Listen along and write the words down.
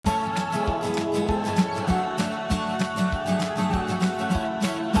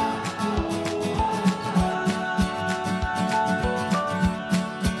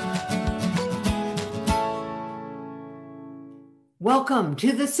Welcome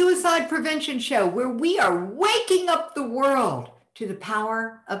to the Suicide Prevention Show, where we are waking up the world to the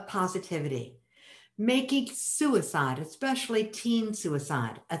power of positivity, making suicide, especially teen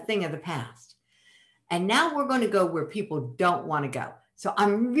suicide, a thing of the past. And now we're going to go where people don't want to go. So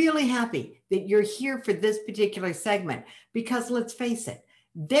I'm really happy that you're here for this particular segment because let's face it,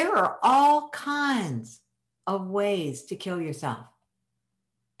 there are all kinds of ways to kill yourself.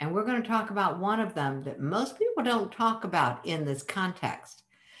 And we're going to talk about one of them that most people don't talk about in this context.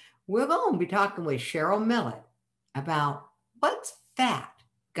 We're going to be talking with Cheryl Millett about what's fat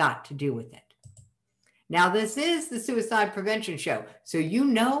got to do with it. Now, this is the Suicide Prevention Show, so you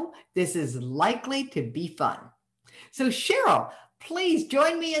know this is likely to be fun. So Cheryl, please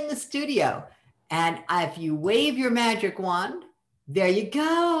join me in the studio. And if you wave your magic wand, there you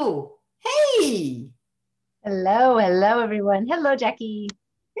go. Hey! Hello, everyone. Hello, Jackie.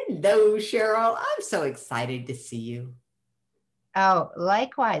 Hello, Cheryl. I'm so excited to see you. Oh,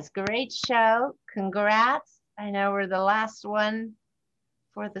 likewise. Great show. Congrats. I know we're the last one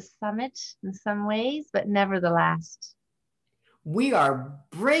for the summit in some ways, but never the last. We are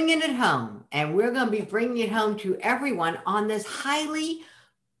bringing it home, and we're going to be bringing it home to everyone on this highly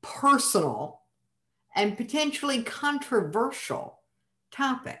personal and potentially controversial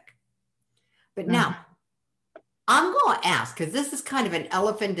topic. But now, I'm going to ask, because this is kind of an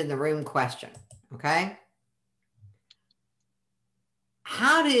elephant in the room question, okay?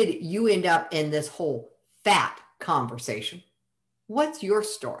 How did you end up in this whole fat conversation? What's your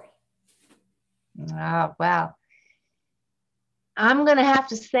story? Oh, well, I'm going to have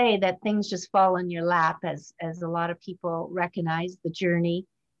to say that things just fall in your lap as a lot of people recognize the journey.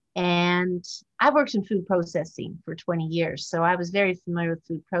 And I worked in food processing for 20 years, so I was very familiar with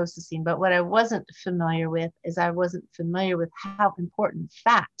food processing. But what I wasn't familiar with is I wasn't familiar with how important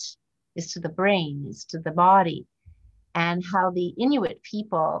fat is to the brain, is to the body, and how the Inuit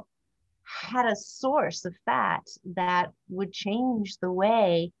people had a source of fat that would change the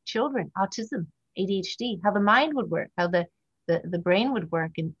way children, autism, ADHD, how the mind would work, how the brain would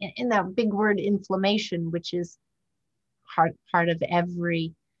work. And in that big word inflammation, which is part of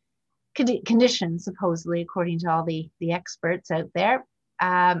every condition, supposedly, according to all the experts out there.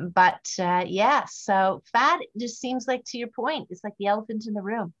 Yeah, so fat just seems like, to your point, it's like the elephant in the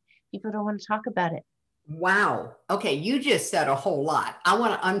room. People don't want to talk about it. Wow. Okay, you just said a whole lot. I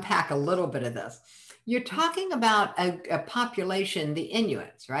want to unpack a little bit of this. You're talking about a population, the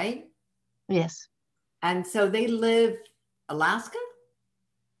Inuits, right? Yes. And so they live Alaska?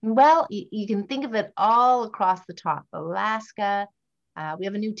 Well, you can think of it all across the top. Alaska. We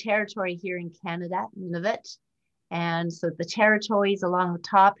have a new territory here in Canada, Millett. And so the territories along the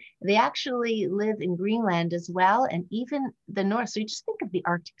top, they actually live in Greenland as well, and even the north. So you just think of the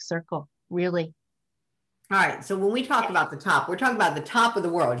Arctic Circle, really. All right. So when we talk about the top, we're talking about the top of the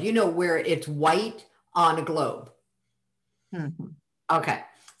world. You know, where it's white on a globe. Mm-hmm. Okay.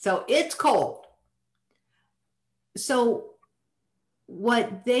 So it's cold. So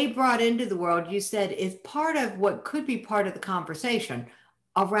what they brought into the world, you said, is part of what could be part of the conversation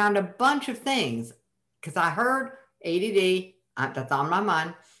around a bunch of things. Because I heard ADD, that's on my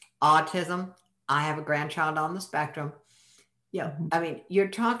mind, autism. I have a grandchild on the spectrum. Yeah, I mean, you're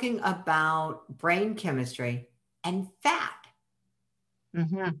talking about brain chemistry and fat,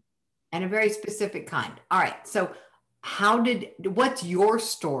 and a very specific kind. All right. So what's your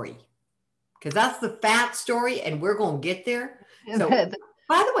story? Because that's the fat story, and we're going to get there. So, by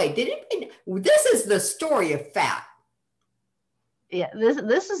the way, this is the story of fat. Yeah,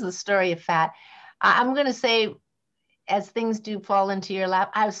 this is the story of fat. I'm going to say, as things do fall into your lap,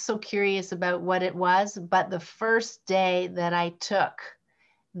 I was so curious about what it was. But the first day that I took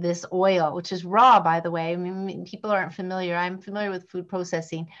this oil, which is raw, by the way, I mean, people aren't familiar. I'm familiar with food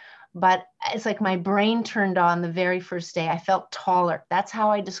processing, but it's like my brain turned on the very first day. I felt taller. That's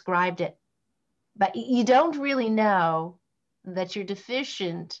how I described it. But you don't really know that you're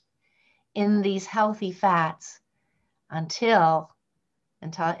deficient in these healthy fats until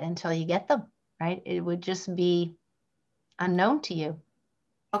you get them, right? It would just be unknown to you.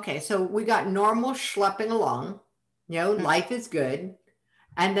 Okay, so we got normal schlepping along, life is good.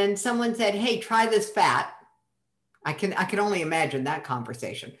 And then someone said, hey, try this fat. I can only imagine that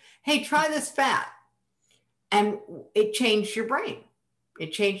conversation. Hey, try this fat. And it changed your brain.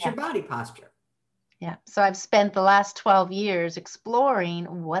 It changed your body posture. Yeah. So I've spent the last 12 years exploring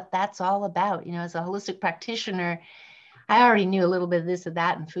what that's all about. As a holistic practitioner, I already knew a little bit of this or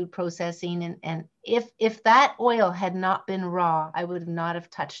that in food processing. And if that oil had not been raw, I would not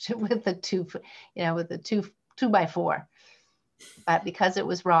have touched it with a two by four. But because it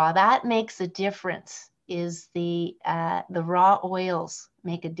was raw, that makes a difference is the raw oils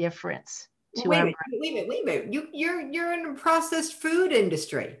make a difference to Wait a our minute, wait a minute, wait a minute. You're in the processed food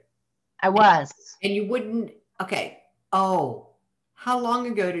industry I was. and you wouldn't, okay. Oh, how long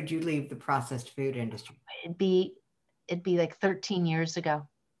ago did you leave the processed food industry? It'd be like 13 years ago.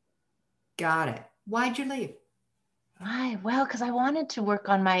 Got it. Why'd you leave? Why? Well, because I wanted to work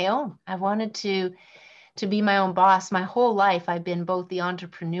on my own. I wanted to be my own boss. My whole life, I've been both the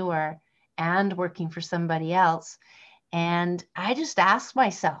entrepreneur and working for somebody else. And I just asked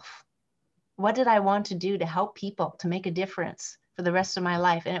myself, what did I want to do to help people, to make a difference for the rest of my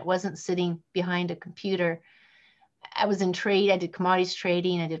life? And it wasn't sitting behind a computer. I was in trade. I did commodities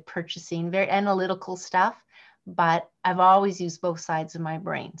trading. I did purchasing, very analytical stuff. But I've always used both sides of my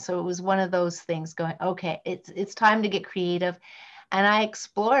brain. So it was one of those things going, okay, it's time to get creative. And I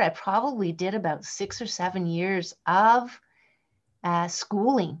explored. I probably did about 6 or 7 years of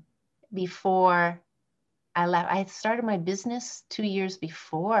schooling before I left. I started my business 2 years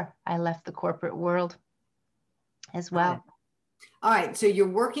before I left the corporate world as Got it. well. All right. So you're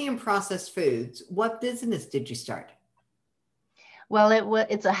working in processed foods. What business did you start? Well,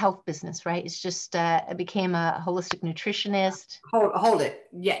 it's a health business, right? It's just I became a holistic nutritionist. Hold it.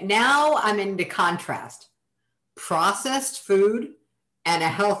 Yeah. Now I'm into contrast. Processed food and a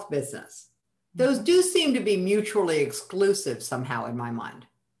health business. Those do seem to be mutually exclusive somehow in my mind.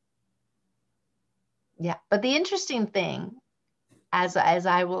 Yeah, but the interesting thing,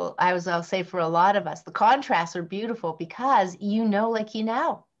 I'll say for a lot of us, the contrasts are beautiful because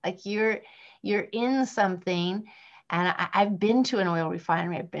like you're in something. And I've been to an oil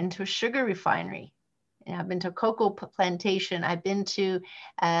refinery, I've been to a sugar refinery, and I've been to a cocoa plantation, I've been to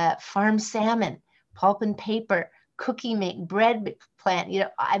farm salmon, pulp and paper, cookie make, bread plant.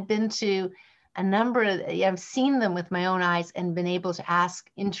 I've been to a number of, I've seen them with my own eyes and been able to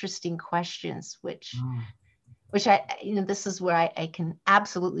ask interesting questions, which this is where I can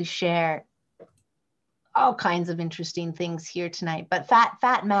absolutely share all kinds of interesting things here tonight. But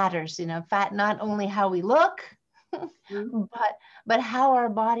fat matters, fat, not only how we look, but how our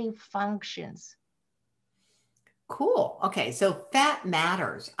body functions. Cool. Okay. So fat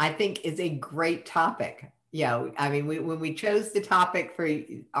matters, I think, is a great topic. I mean, when we chose the topic for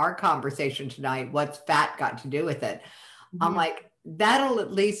our conversation tonight, what's fat got to do with it? I'm like, that'll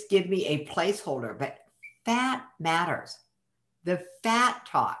at least give me a placeholder, but fat matters. The fat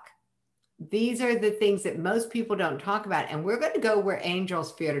talk. These are the things that most people don't talk about. And we're going to go where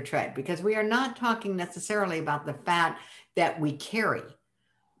angels fear to tread, because we are not talking necessarily about the fat that we carry,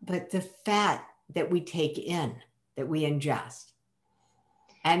 but the fat that we take in, that we ingest.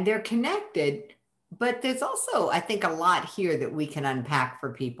 And they're connected, but there's also, I think, a lot here that we can unpack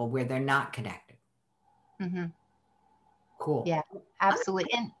for people where they're not connected. Cool. Yeah,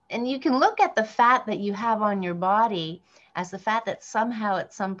 absolutely. And you can look at the fat that you have on your body as the fat that somehow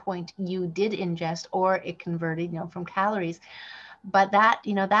at some point you did ingest, or it converted, from calories. But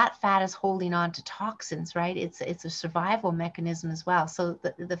that fat is holding on to toxins, right? It's a survival mechanism as well. So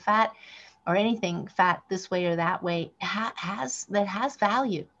the fat, or anything fat this way or that way, has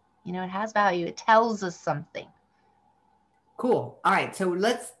value. It has value. It tells us something. Cool. All right. So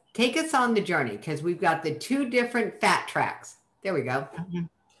let's take us on the journey, because we've got the two different fat tracks. There we go.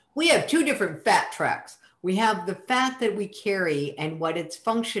 We have two different fat tracks. We have the fat that we carry and what its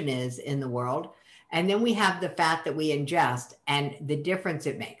function is in the world. And then we have the fat that we ingest and the difference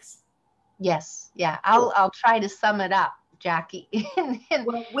it makes. Yes. Yeah. I'll try to sum it up, Jackie.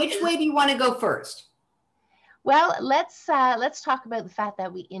 Well, which way do you want to go first? Well, let's talk about the fat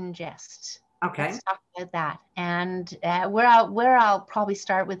that we ingest. Okay. Let's talk about that. And where I'll probably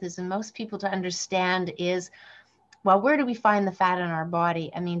start with is, and most people to understand is, well, where do we find the fat in our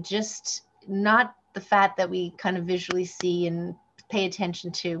body? I mean, just not the fat that we kind of visually see and pay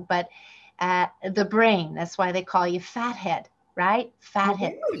attention to, but the brain. That's why they call you fathead, right?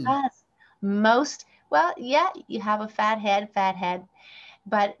 Fathead. Because you have a fat head,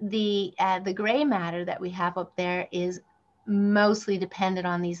 but the gray matter that we have up there is mostly dependent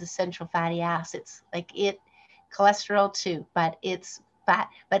on these essential fatty acids, cholesterol too, but it's fat.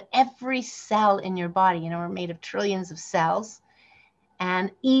 But every cell in your body, we're made of trillions of cells,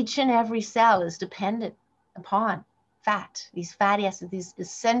 and each and every cell is dependent upon fat, these fatty acids, these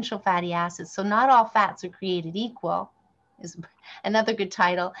essential fatty acids. So not all fats are created equal, is another good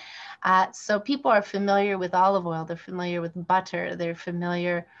title. So people are familiar with olive oil, they're familiar with butter, they're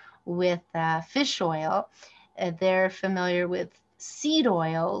familiar with fish oil, they're familiar with seed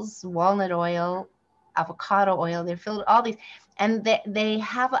oils, walnut oil, avocado oil. They're filled with all these, and they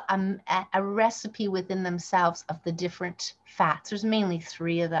have a recipe within themselves of the different fats. There's mainly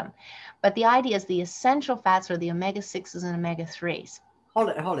 3 of them, but the idea is the essential fats are the omega-6s and omega-3s. Hold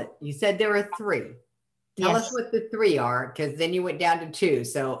it. You said there are 3. Tell us Yes. what the 3 are, because then you went down to 2.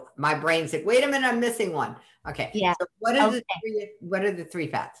 So my brain said, wait a minute, I'm missing one. Okay. Yeah. So what are Okay. the 3, what are the 3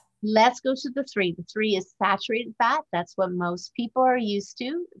 fats? Let's go to the 3. The 3 is saturated fat. That's what most people are used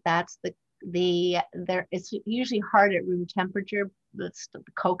to. That's it's usually hard at room temperature. That's the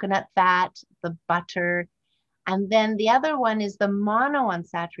coconut fat, the butter. And then the other one is the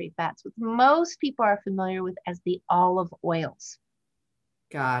monounsaturated fats, which most people are familiar with as the olive oils.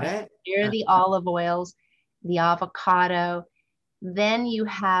 Got Right? it. Here are the olive oils, the avocado. Then you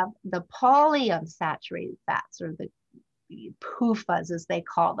have the polyunsaturated fats, or the PUFAs as they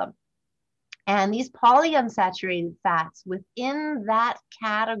call them. And these polyunsaturated fats within that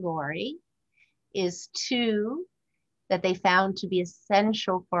category is 2 that they found to be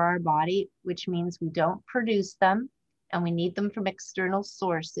essential for our body, which means we don't produce them and we need them from external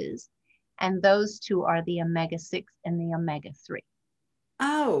sources. And those 2 are the omega-6 and the omega-3.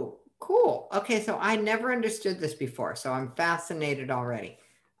 Oh, cool. Okay, so I never understood this before, so I'm fascinated already.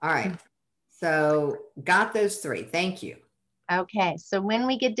 All right. So got those 3. Thank you. Okay, so when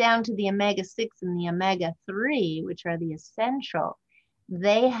we get down to the omega-6 and the omega-3, which are the essential,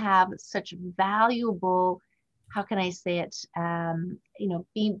 they have such valuable, how can I say it,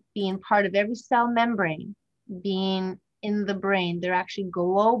 being part of every cell membrane, being in the brain. They're actually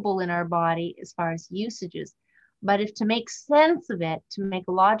global in our body as far as usages. But if to make sense of it, to make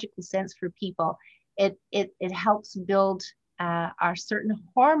logical sense for people, it helps build our certain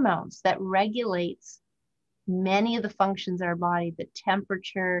hormones that regulates many of the functions of our body, the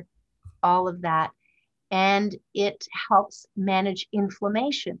temperature, all of that. And it helps manage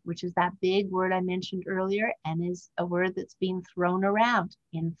inflammation, which is that big word I mentioned earlier and is a word that's being thrown around,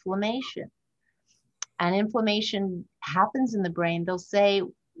 inflammation. And inflammation happens in the brain. They'll say,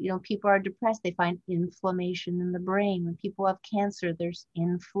 people are depressed, they find inflammation in the brain. When people have cancer, there's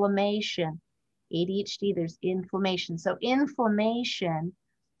inflammation. ADHD, there's inflammation. So inflammation,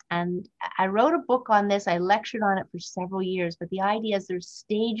 and I wrote a book on this. I lectured on it for several years, but the idea is there's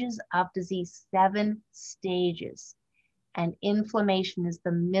stages of disease, 7 stages. And inflammation is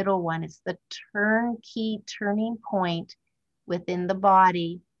the middle one. It's the turning point within the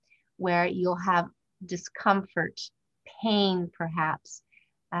body where you'll have discomfort, pain, perhaps.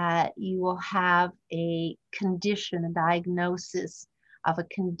 You will have a condition, a diagnosis of a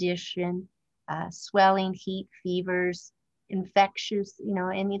condition, swelling, heat, fevers, infectious,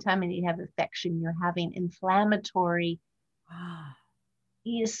 anytime you have infection, you're having inflammatory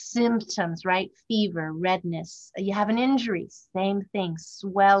symptoms, right? Fever, redness. You have an injury, same thing,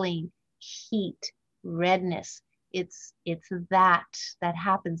 swelling, heat, redness. It's that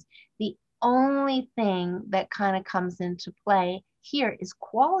happens. The only thing that kind of comes into play here is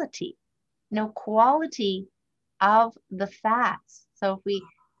quality. Quality of the fats. So if we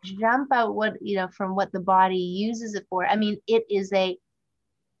jump out from what the body uses it for, it is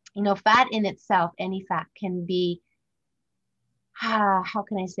fat in itself, any fat can be, how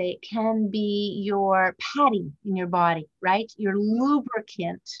can I say, it can be your padding in your body, right? Your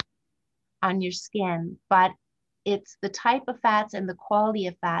lubricant on your skin, but it's the type of fats and the quality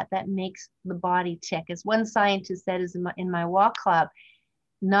of fat that makes the body tick. As one scientist said is in my walk club,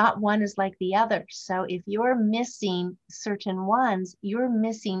 not one is like the other. So if you're missing certain ones, you're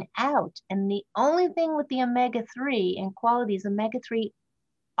missing out. And the only thing with the omega-3 and quality is omega-3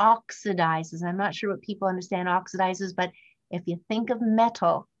 oxidizes. I'm not sure what people understand oxidizes, but if you think of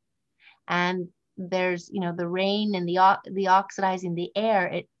metal and there's, the rain and the oxidizing the air,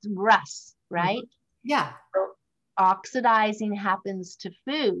 it rusts, right? Yeah. So oxidizing happens to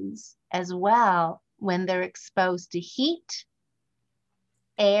foods as well when they're exposed to heat,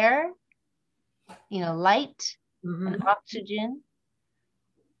 air, light, and oxygen.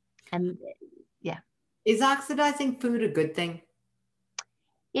 And yeah. Is oxidizing food a good thing?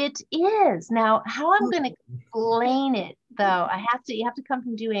 It is. Now, how I'm going to explain it, though, you have to come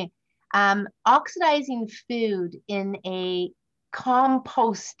from doing oxidizing food in a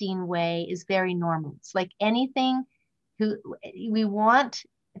composting way is very normal. It's like anything we want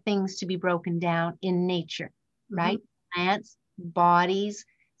things to be broken down in nature, right? Plants, bodies.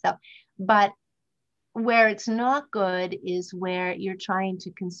 So, but where it's not good is where you're trying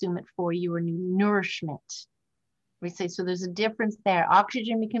to consume it for your nourishment. We say, so there's a difference there.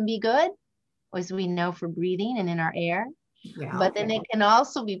 Oxygen can be good, as we know, for breathing and in our air, but then it can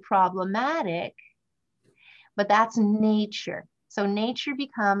also be problematic, but that's nature. So nature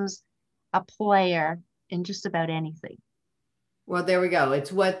becomes a player in just about anything. Well, there we go.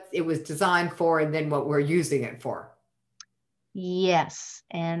 It's what it was designed for and then what we're using it for. Yes.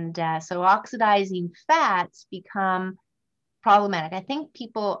 And so oxidizing fats become problematic. I think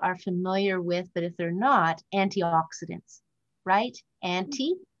people are familiar with, but if they're not, antioxidants, right?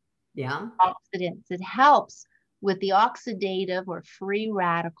 Antioxidants. Yeah. It helps with the oxidative or free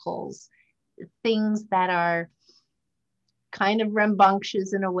radicals, things that are kind of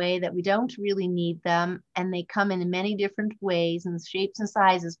rambunctious in a way that we don't really need them. And they come in many different ways and shapes and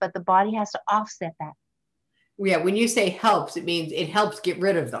sizes, but the body has to offset that. Yeah. When you say helps, it means it helps get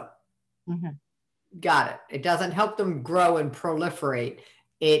rid of them. Mm-hmm. Got it. It doesn't help them grow and proliferate.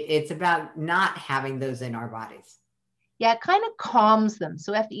 It's about not having those in our bodies. Yeah, it kind of calms them.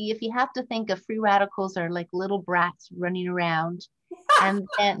 So if you have to think of free radicals are like little brats running around, and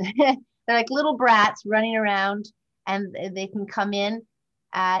then they're like little brats running around, and they can come in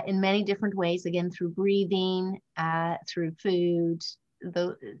many different ways, again, through breathing, through food.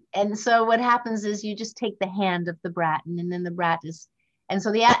 And so what happens is you just take the hand of the brat, and then the brat is, and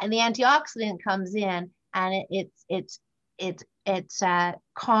so the antioxidant comes in, and it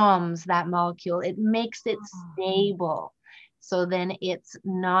calms that molecule. It makes it stable. So then it's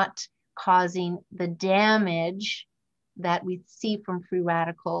not causing the damage that we see from free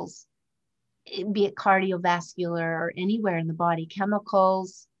radicals, be it cardiovascular or anywhere in the body,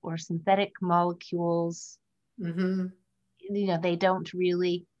 chemicals or synthetic molecules. Mm-hmm. They don't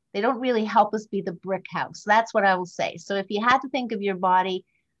really help us be the brick house. That's what I will say. So if you had to think of your body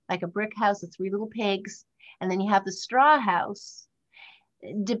like a brick house with 3 little pigs, and then you have the straw house,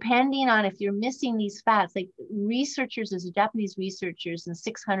 depending on if you're missing these fats, like there's Japanese researchers in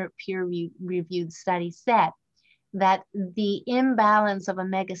 600 peer-reviewed studies said that the imbalance of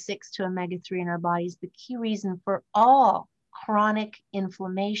omega-6 to omega-3 in our body is the key reason for all chronic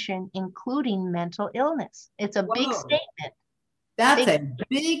inflammation, including mental illness. It's a big statement. That's a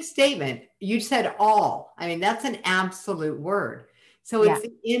big statement. You said all. I mean, that's an absolute word. So it's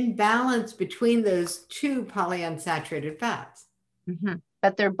the imbalance between those two polyunsaturated fats. Mm-hmm.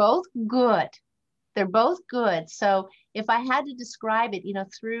 But they're both good. They're both good. So if I had to describe it,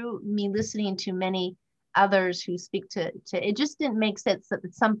 through me listening to many others who speak to it, just didn't make sense that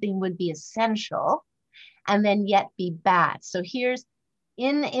something would be essential and then yet be bad. So here's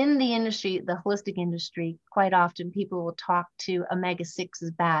in the industry, the holistic industry, quite often people will talk to omega-6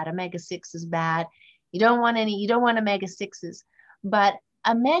 is bad. Omega-6 is bad. You don't want omega-6s, but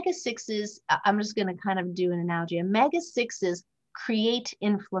omega-6s, I'm just going to kind of do an analogy. Omega-6s create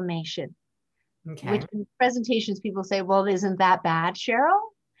inflammation. Okay. Which in presentations people say, well, isn't that bad, Cheryl?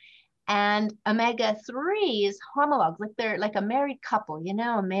 And omega-3 is homologs, like they're like a married couple,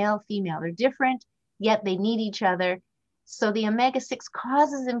 a male, female. They're different, yet they need each other. So the omega-6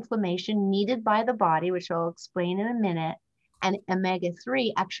 causes inflammation needed by the body, which I'll explain in a minute. And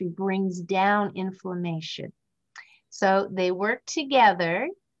omega-3 actually brings down inflammation. So they work together.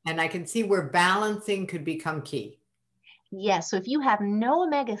 And I can see where balancing could become key. Yes. So if you have no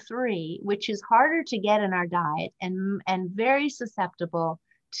omega-3, which is harder to get in our diet and very susceptible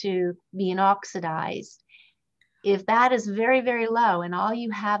to being oxidized, if that is very, very low and all you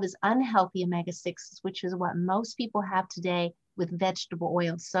have is unhealthy omega-6s, which is what most people have today with vegetable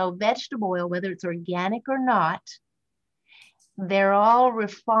oil. So vegetable oil, whether it's organic or not, they're all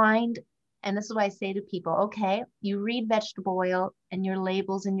refined. And this is why I say to people, okay, you read vegetable oil and your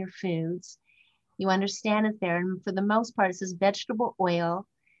labels in your foods. You understand it there. And for the most part, it says vegetable oil.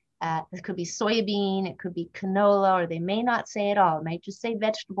 It could be soybean, it could be canola, or they may not say it all. It might just say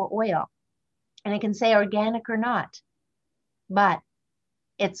vegetable oil. And it can say organic or not. But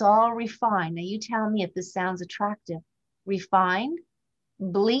it's all refined. Now you tell me if this sounds attractive. Refined,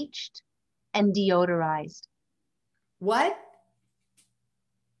 bleached, and deodorized. What?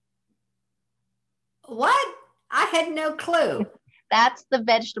 What? I had no clue. That's the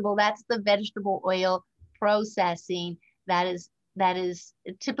vegetable oil processing that is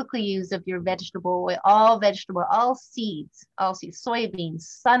typically used of your vegetable oil, all seeds, soybeans,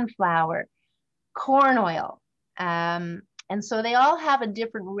 sunflower, corn oil. And so they all have a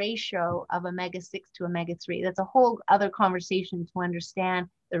different ratio of omega-6 to omega-3. That's a whole other conversation to understand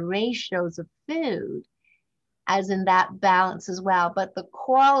the ratios of food as in that balance as well. But the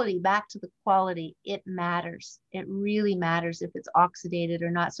quality, back to the quality, it matters. It really matters if it's oxidated or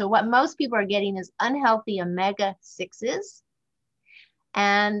not. So what most people are getting is unhealthy omega-6s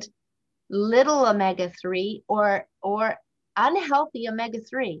and little omega-3 or unhealthy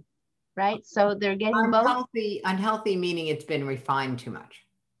omega-3, right? So they're getting both. Unhealthy meaning it's been refined too much.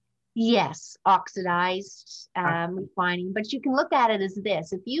 Yes, oxidized, refining. But you can look at it as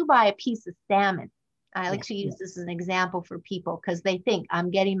this. If you buy a piece of salmon, I like to use this as an example for people because they think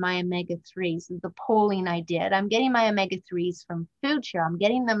I'm getting my omega-3s. The polling I did, I'm getting my omega-3s from food share. I'm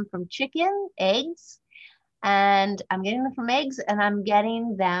getting them from chicken, eggs, and I'm getting them from eggs, and I'm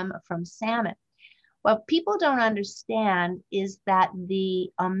getting them from salmon. What people don't understand is that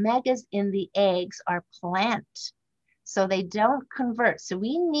the omegas in the eggs are plant. So they don't convert. So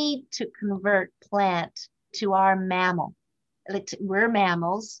we need to convert plant to our mammal. We're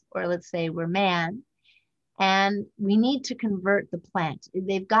mammals, or let's say we're man, and we need to convert the plant.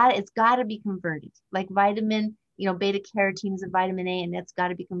 It's got to be converted. Like vitamin, beta carotene is a vitamin A, and that's got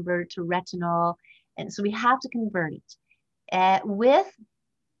to be converted to retinol. And so we have to convert it. With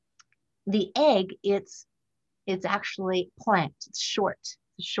the egg, it's actually plant. It's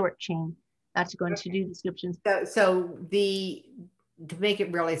a short chain. Not to go into do descriptions. So to make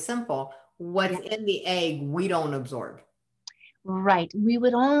it really simple, what's in the egg we don't absorb. Right. We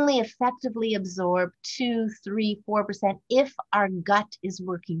would only effectively absorb 2, 3, 4% if our gut is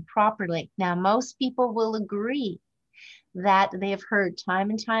working properly. Now, most people will agree that they have heard time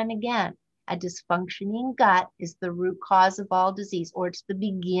and time again, a dysfunctioning gut is the root cause of all disease, or it's the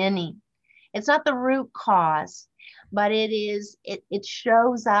beginning. It's not the root cause, but it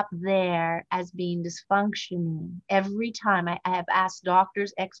shows up there as being dysfunctioning. Every time I have asked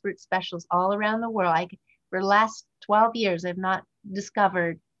doctors, experts, specialists all around the world, for the last 12 years, I've not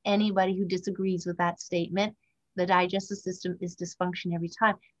discovered anybody who disagrees with that statement. The digestive system is dysfunction every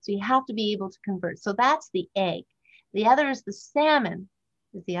time. So you have to be able to convert. So that's the egg. The other is the salmon,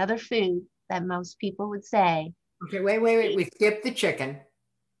 is the other food that most people would say. Okay, wait. We skipped the chicken.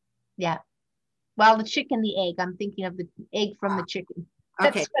 Yeah. Well, the chicken, the egg. I'm thinking of the egg from the chicken.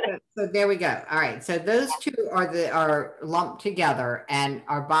 Okay, so there we go. All right, so those two are lumped together, and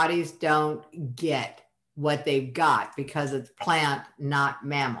our bodies don't get what they've got because it's plant, not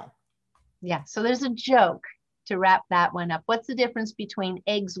mammal. Yeah, so there's a joke to wrap that one up. What's the difference between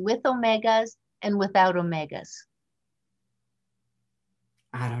eggs with omegas and without omegas?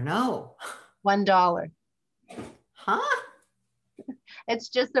 I don't know. $1. Huh? It's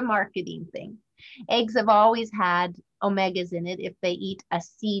just a marketing thing. Eggs have always had omegas in it if they eat a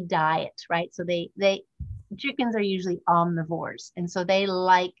sea diet, right? So chickens are usually omnivores. And so they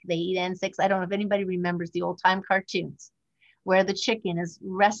eat insects. I don't know if anybody remembers the old time cartoons where the chicken is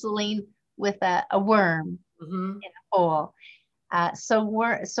wrestling with a worm in a hole.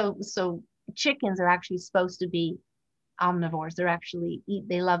 So chickens are actually supposed to be omnivores.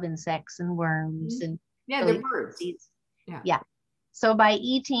 They love insects and worms and they're birds. Seeds. Yeah. So by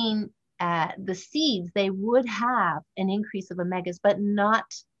eating the seeds, they would have an increase of omegas, but not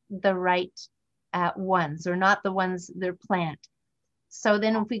the right ones, or not the ones they're plant. So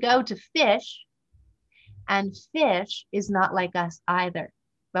then if we go to fish, and fish is not like us either.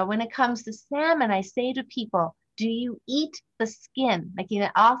 But when it comes to salmon, I say to people, do you eat the skin?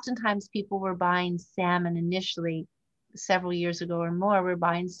 Oftentimes people were buying salmon initially, several years ago or more, we're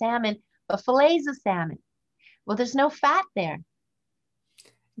buying salmon, but fillets of salmon. Well, there's no fat there.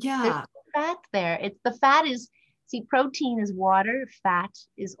 Yeah. There's no fat there. The fat is, protein is water, fat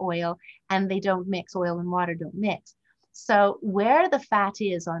is oil, and they don't mix. Oil and water don't mix. So where the fat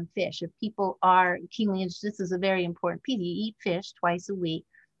is on fish, if people are keenly interested, this is a very important piece. You eat fish twice a week,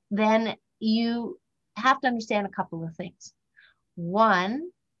 then you have to understand a couple of things. One,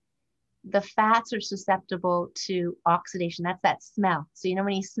 the fats are susceptible to oxidation. That's that smell. So,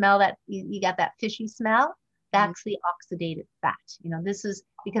 when you smell that, you got that fishy smell, that's the oxidated fat. This is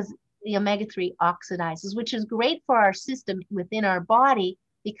because the omega-3 oxidizes, which is great for our system within our body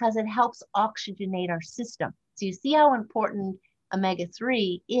because it helps oxygenate our system. So you see how important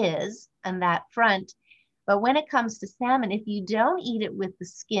omega-3 is on that front. But when it comes to salmon, if you don't eat it with the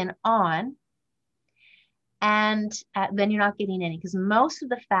skin on, and then you're not getting any, because most of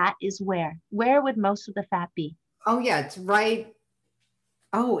the fat is where? Where would most of the fat be? Oh, yeah, it's right.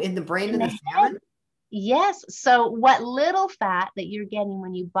 Oh, in the brain of the salmon? Yes. So what little fat that you're getting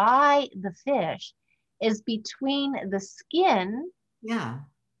when you buy the fish is between the skin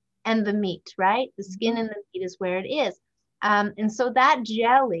and the meat, right? The skin and the meat is where it is. And so that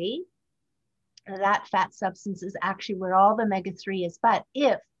jelly, that fat substance is actually where all the omega-3 is. But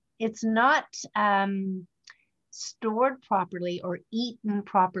if it's not stored properly or eaten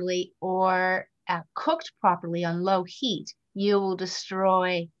properly or cooked properly on low heat, you will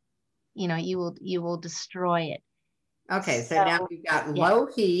destroy it. Okay, so now we've got low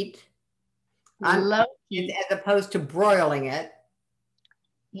heat, low heat, as opposed to broiling it.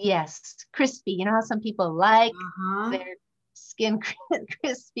 Yes, crispy. You know how some people like skin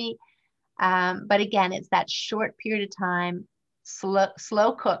crispy. But again, it's that short period of time,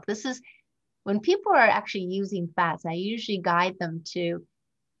 slow cook. This is when people are actually using fats, I usually guide them to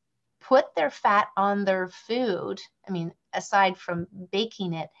put their fat on their food. I mean, aside from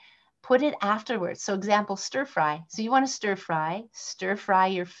baking it, put it afterwards. So example, stir fry. So you want to stir fry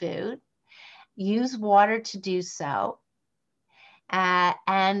your food, use water to do so.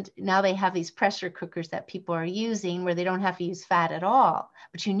 And now they have these pressure cookers that people are using where they don't have to use fat at all,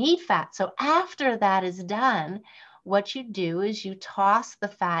 but you need fat. So after that is done, what you do is you toss the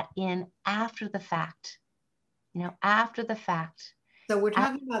fat in after the fact, after the fact. So we're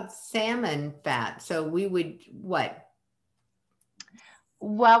talking about salmon fat. So we would what?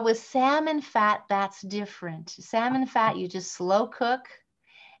 Well, with salmon fat, that's different. Salmon fat, you just slow cook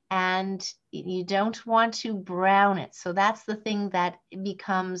and you don't want to brown it. So that's the thing that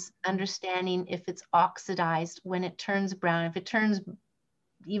becomes understanding if it's oxidized when it turns brown. If it turns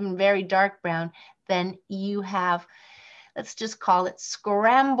even very dark brown, then you have, let's just call it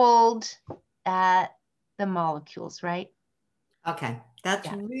scrambled the molecules, right? Okay. That's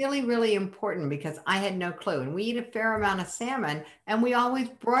really, really important because I had no clue. And we eat a fair amount of salmon and we always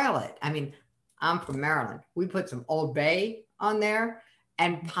broil it. I mean, I'm from Maryland. We put some Old Bay on there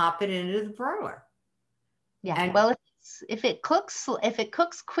and pop it into the broiler. Yeah. And Well, if it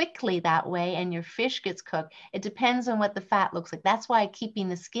cooks quickly that way and your fish gets cooked, it depends on what the fat looks like. That's why keeping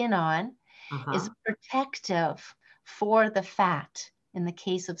the skin on is protective for the fat in the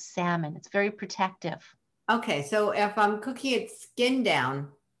case of salmon. It's very protective. okay, so if I'm cooking it skin down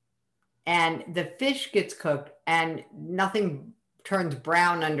and the fish gets cooked and nothing turns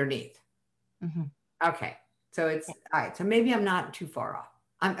brown underneath. Mm-hmm. Okay. So it's all right. So maybe I'm not too far off.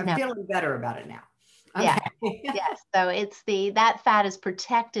 I'm feeling better about it now. Okay. Yeah. Yes. So it's that fat is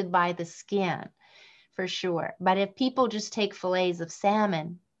protected by the skin for sure. But if people just take fillets of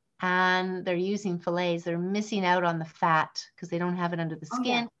salmon and they're using fillets, they're missing out on the fat because they don't have it under the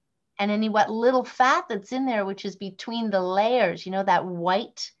skin. And any what little fat that's in there, which is between the layers, that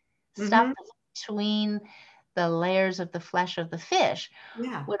white stuff that's between the layers of the flesh of the fish,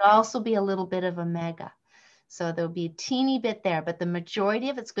 would also be a little bit of omega. So there'll be a teeny bit there, but the majority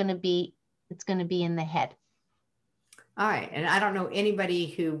of it's going to be in the head. All right. And I don't know anybody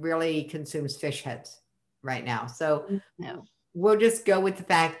who really consumes fish heads right now. So no. We'll just go with the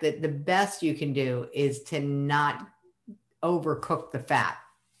fact that the best you can do is to not overcook the fat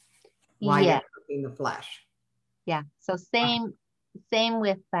while you're cooking the flesh. Yeah. So same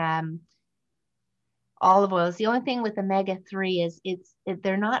with olive oils. The only thing with omega-3 is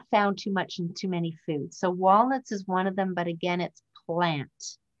they're not found too much in too many foods. So walnuts is one of them, but again, it's plant.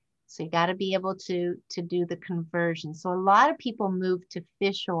 So you got to be able to do the conversion. So a lot of people move to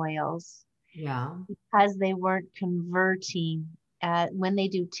fish oils because they weren't converting when they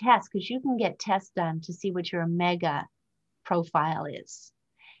do tests, because you can get tests done to see what your omega profile is.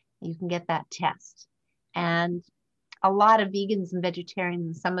 You can get that test. And a lot of vegans and vegetarians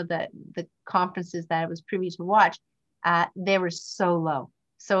in some of the conferences that I was privy to watch, they were so low.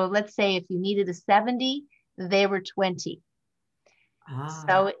 So let's say if you needed a 70, they were 20.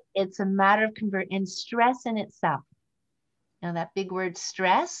 So it's a matter of and stress in itself. That big word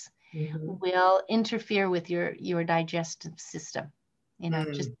stress will interfere with your digestive system.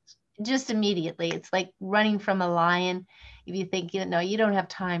 Just immediately. It's like running from a lion. If you think, you don't have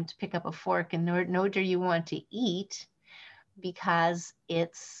time to pick up a fork, and nor do you want to eat because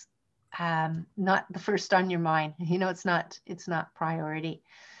it's not the first on your mind. It's not priority.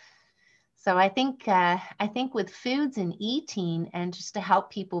 So I think with foods and eating, and just to help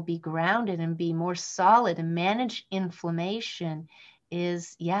people be grounded and be more solid and manage inflammation,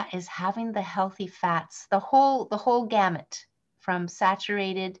 is having the healthy fats, the whole gamut, from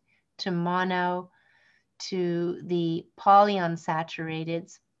saturated to mono to the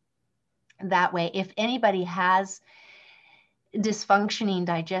polyunsaturated. That way, if anybody has dysfunctioning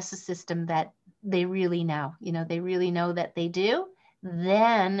digestive system that they really know that they do,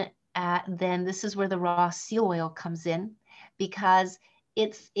 then this is where the raw seal oil comes in, because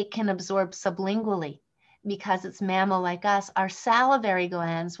it can absorb sublingually, because it's mammal like us. Our salivary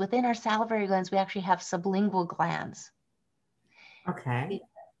glands, within our salivary glands, we actually have sublingual glands. Okay.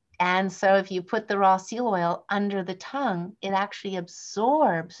 And so if you put the raw seal oil under the tongue, it actually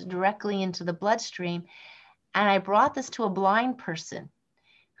absorbs directly into the bloodstream. And I brought this to a blind person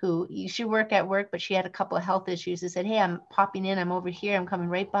who she worked at work, but she had a couple of health issues. I said, hey, I'm popping in. I'm over here. I'm coming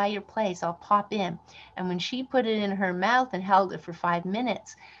right by your place. I'll pop in. And when she put it in her mouth and held it for 5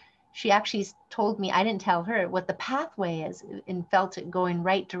 minutes, she actually told me, I didn't tell her what the pathway is, and felt it going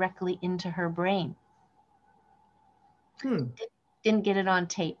right directly into her brain. Hmm. Didn't get it on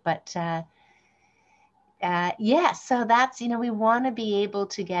tape, but yeah, so that's, we want to be able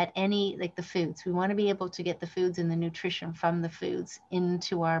to get like the foods. We want to be able to get the foods and the nutrition from the foods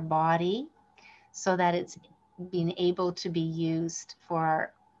into our body so that it's being able to be used for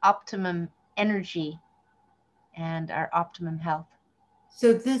our optimum energy and our optimum health.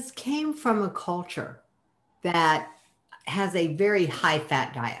 So this came from a culture that has a very high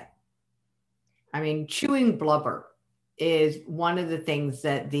fat diet. I mean, chewing blubber is one of the things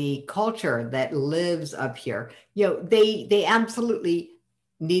that the culture that lives up here, they absolutely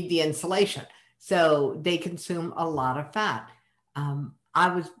need the insulation. So they consume a lot of fat.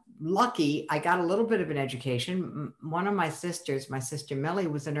 I was lucky. I got a little bit of an education. One of my sisters, my sister Millie,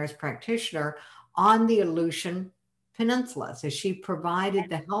 was a nurse practitioner on the Aleutian Peninsula. So she provided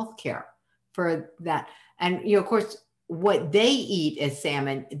the health care for that. And, of course, what they eat is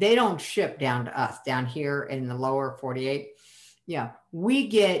salmon. They don't ship down to us down here in the lower 48. Yeah, we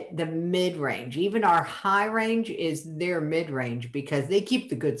get the mid range. Even our high range is their mid range because they keep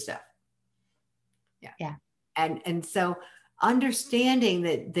the good stuff. Yeah. Yeah. And so understanding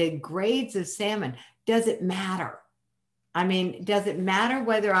that the grades of salmon, does it matter? I mean, does it matter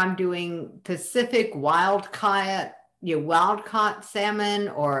whether I'm doing Pacific wild caught salmon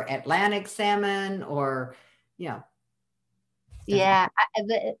or Atlantic salmon or, you know, Yeah,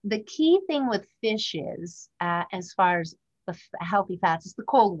 the key thing with fish is, as far as the healthy fats, is the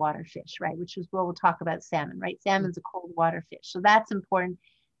cold water fish, right? Which is what we'll talk about salmon, right? Salmon's a cold water fish, so that's important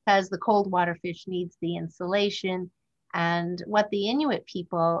because the cold water fish needs the insulation. And what the Inuit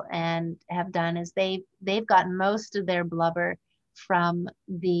people and have done is they've gotten most of their blubber from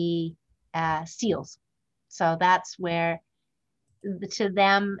the seals, so that's where to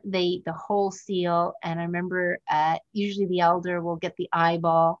them they eat the whole seal. And I remember usually the elder will get the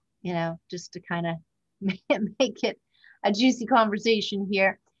eyeball, just to kind of make it a juicy conversation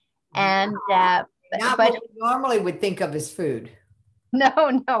here. And not but what we normally would think of as food.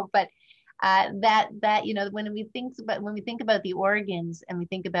 no, but that when we think about the organs and we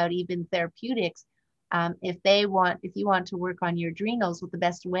think about even therapeutics, if you want to work on your adrenals, what the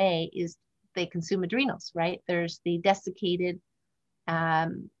best way is they consume adrenals, right? There's the desiccated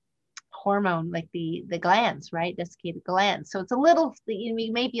hormone, like the glands, right? Desiccated glands. So it's a little,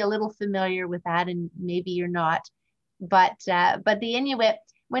 you may be a little familiar with that, and maybe you're not. But the Inuit,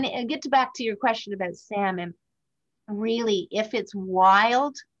 when I get back to your question about salmon, really, if it's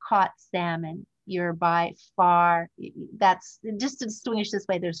wild caught salmon, you're by far, that's just to distinguish this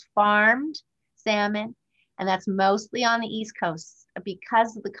way. There's farmed salmon, and that's mostly on the East Coast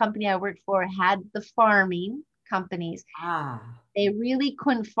because the company I worked for had the farming companies. They really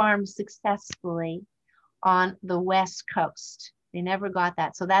couldn't farm successfully on the West Coast. They never got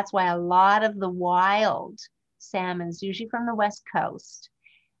that. So that's why a lot of the wild salmon's usually from the West Coast.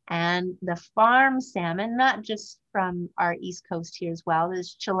 And the farm salmon, not just from our East Coast here as well,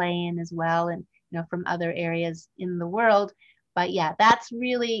 there's Chilean as well, and from other areas in the world. But yeah, that's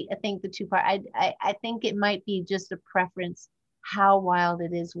really, I think, the two part. I think it might be just a preference how wild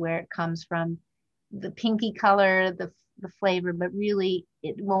it is, where it comes from, the pinky color, the flavor, but really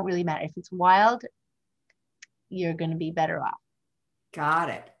it won't really matter. If it's wild, you're going to be better off. Got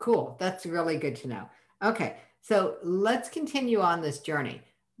it. Cool. That's really good to know. Okay. So let's continue on this journey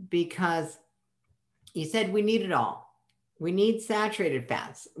because you said we need it all. We need saturated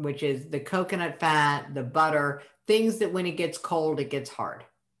fats, which is the coconut fat, the butter, things that when it gets cold, it gets hard.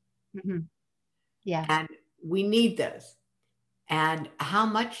 Mm-hmm. Yeah. And we need those. And how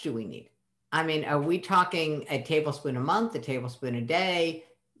much do we need? I mean, are we talking a tablespoon a month, a tablespoon a day?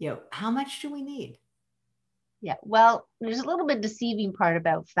 How much do we need? Yeah, well, there's a little bit deceiving part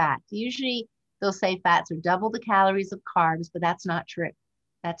about fat. Usually they'll say fats are double the calories of carbs, but that's not true.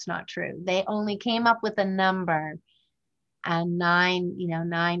 That's not true. They only came up with a number, and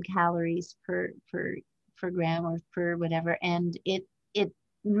 9 calories per gram or per whatever, and it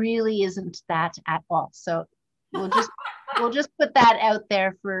really isn't that at all. So we'll just put that out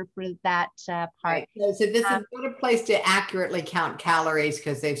there for that part. Right. So this is not a place to accurately count calories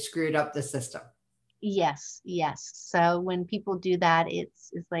because they've screwed up the system. Yes. So when people do that,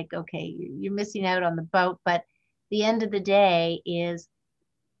 it's like, okay, you're missing out on the boat. But the end of the day is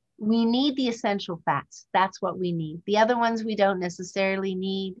we need the essential fats. That's what we need. The other ones we don't necessarily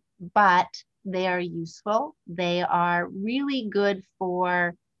need, but they are useful. They are really good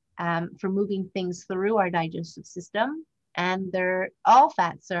for moving things through our digestive system. And all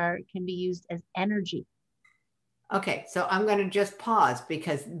fats can be used as energy. Okay, so I'm going to just pause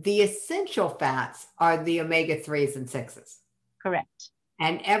because the essential fats are the omega 3s and 6s. Correct.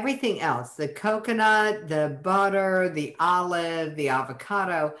 And everything else, the coconut, the butter, the olive, the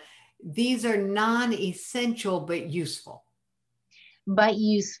avocado, these are non-essential but useful. But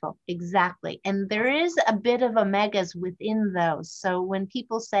useful, exactly. And there is a bit of omegas within those. So when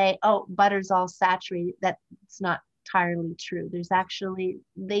people say, oh, butter's all saturated, that's not entirely true. There's actually,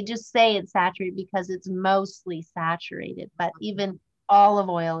 they just say it's saturated because it's mostly saturated, but even olive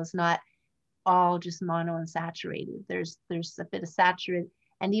oil is not all just monounsaturated. There's a bit of saturated,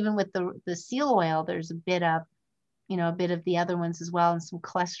 and even with the seal oil, there's a bit of, a bit of the other ones as well, and some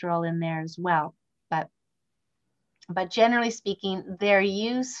cholesterol in there as well. But generally speaking, they're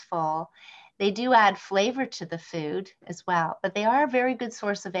useful. They do add flavor to the food as well, but they are a very good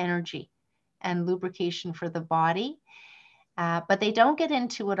source of energy and lubrication for the body. But they don't get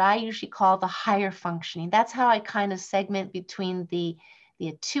into what I usually call the higher functioning. That's how I kind of segment between the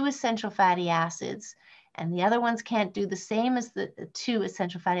two essential fatty acids, and the other ones can't do the same as the two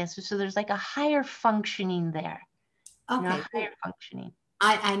essential fatty acids. So there's like a higher functioning there. Okay. Higher functioning.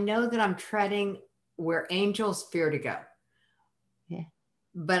 I know that I'm treading where angels fear to go. Yeah.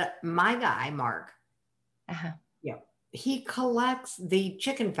 But my guy, Mark, he collects the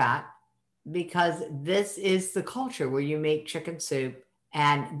chicken fat because this is the culture where you make chicken soup,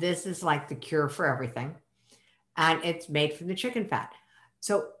 and this is like the cure for everything. And it's made from the chicken fat.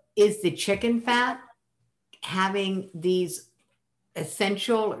 So is the chicken fat having these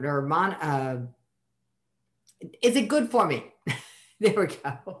essential or is it good for me? There we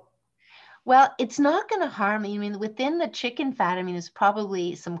go. Well, it's not going to harm. I mean, within the chicken fat, I mean, there's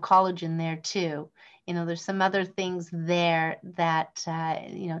probably some collagen there too. There's some other things there that,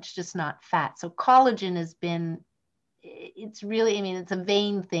 it's just not fat. So collagen it's really, I mean, it's a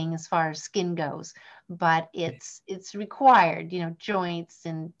vain thing as far as skin goes, but it's required, joints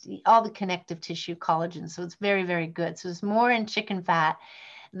and all the connective tissue collagen. So it's very, very good. So it's more in chicken fat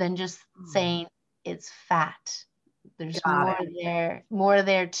than just saying it's fat. There's more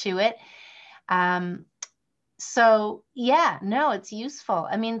there to it. So yeah, no, it's useful.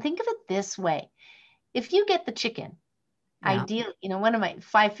 I mean, think of it this way. If you get the chicken, ideally, one of my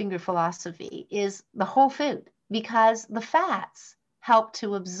 5-finger philosophy is the whole food, because the fats help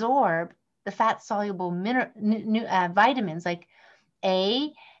to absorb the fat soluble vitamins like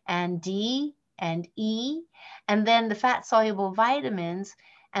A and D and E, and then the fat soluble vitamins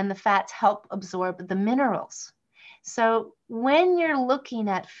and the fats help absorb the minerals. So when you're looking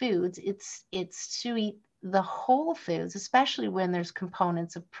at foods, it's to eat the whole foods, especially when there's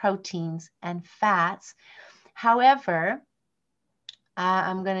components of proteins and fats. However,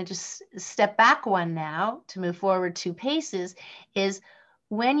 I'm going to just step back one now to move forward 2 paces, is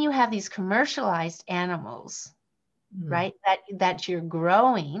when you have these commercialized animals, right, that you're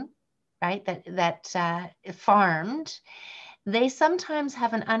growing, right, that farmed, they sometimes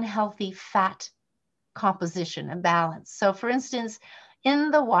have an unhealthy fat composition and balance. So for instance,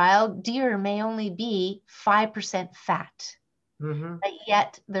 in the wild, deer may only be 5% fat. But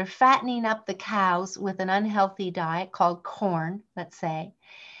yet they're fattening up the cows with an unhealthy diet called corn, let's say.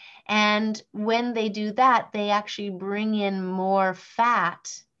 And when they do that, they actually bring in more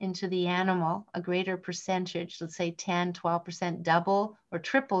fat into the animal, a greater percentage, let's say 10, 12%, double or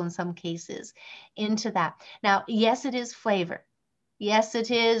triple in some cases into that. Now, yes, it is flavor. Yes, it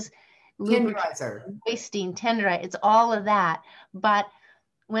is Tenderizer, wasting, tenderizer. It's all of that. But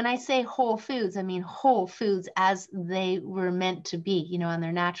when I say whole foods, I mean whole foods as they were meant to be, on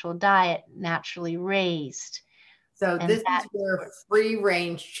their natural diet, naturally raised. So this is where free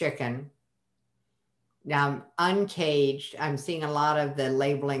range chicken, now uncaged, I'm seeing a lot of the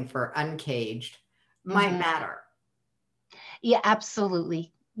labeling for uncaged, might matter. Yeah,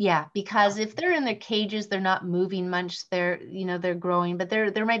 absolutely. Yeah, because if they're in their cages, they're not moving much. They're growing, but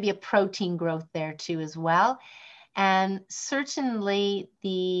there might be a protein growth there too as well. And certainly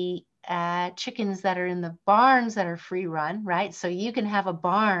the chickens that are in the barns that are free run, right? So you can have a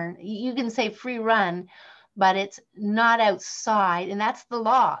barn, you can say free run, but it's not outside. And that's the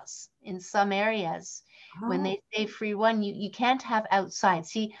laws in some areas. When they say free run, you can't have outside.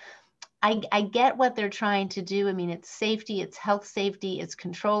 See, I get what they're trying to do. I mean, it's safety, it's health safety, it's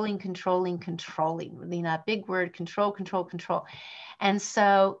controlling. Really not a big word, control. And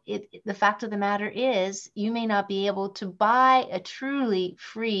so the fact of the matter is, you may not be able to buy a truly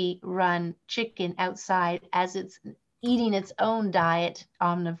free run chicken outside as it's eating its own diet,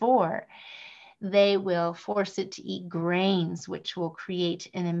 omnivore. They will force it to eat grains, which will create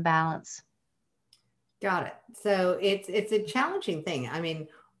an imbalance. Got it. So it's a challenging thing. I mean,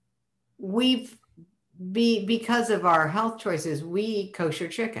 because of our health choices, we eat kosher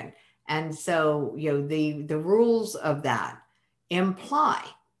chicken. And so, the rules of that imply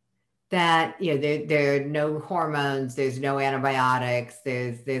that, there are no hormones, there's no antibiotics,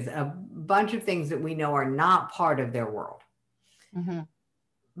 there's a bunch of things that we know are not part of their world. Mm-hmm.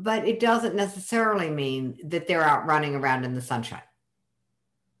 But it doesn't necessarily mean that they're out running around in the sunshine.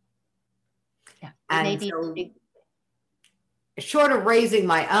 Yeah, it may And be so, big. short of raising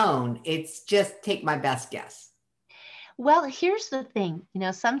my own, it's just take my best guess. Well, here's the thing,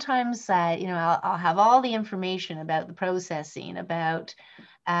 sometimes, I'll have all the information about the processing, about,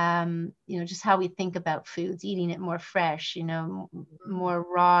 just how we think about foods, eating it more fresh, more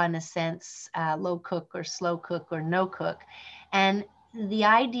raw in a sense, low cook or slow cook or no cook. And the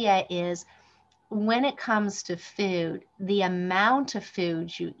idea is, when it comes to food, the amount of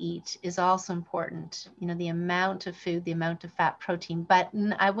food you eat is also important. The amount of food, the amount of fat, protein, but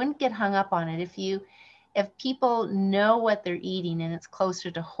I wouldn't get hung up on it. If people know what they're eating and it's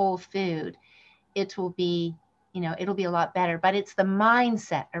closer to whole food, it'll be a lot better. But it's the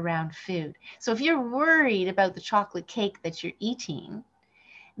mindset around food. So if you're worried about the chocolate cake that you're eating,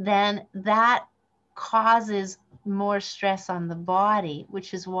 then that causes more stress on the body,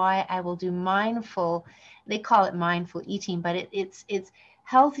 which is why I will do mindful, they call it mindful eating, but it's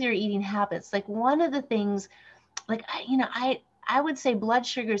healthier eating habits. Like, one of the things, like, I would say blood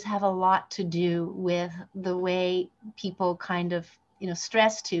sugars have a lot to do with the way people kind of,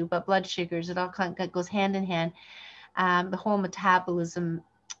 stress too, but blood sugars, it all kind of goes hand in hand, the whole metabolism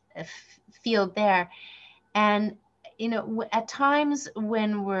field there. And, at times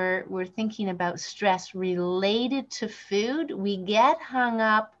when we're thinking about stress related to food, we get hung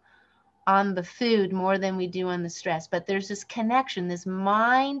up on the food more than we do on the stress. But there's this connection, this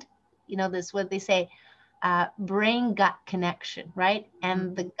mind, this, what they say, brain gut connection, right?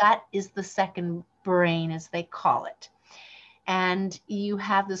 And the gut is the second brain, as they call it. And you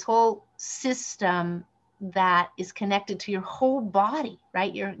have this whole system that is connected to your whole body,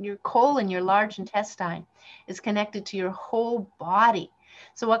 right? Your colon, your large intestine is connected to your whole body.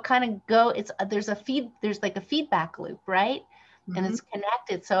 So what kind of there's like a feedback loop, right? Mm-hmm. And it's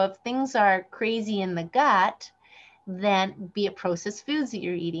connected. So if things are crazy in the gut, then be it processed foods that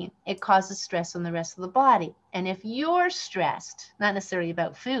you're eating, it causes stress on the rest of the body. And if you're stressed, not necessarily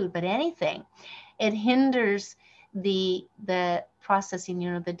about food, but anything, it hinders the processing,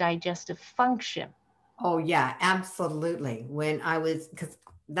 the digestive function. Oh yeah, absolutely. Because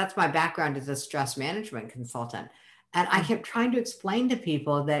that's my background as a stress management consultant. And I kept trying to explain to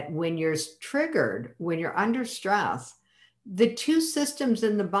people that when you're triggered, when you're under stress, the two systems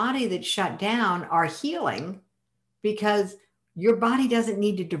in the body that shut down are healing, because your body doesn't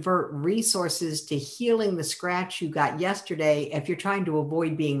need to divert resources to healing the scratch you got yesterday if you're trying to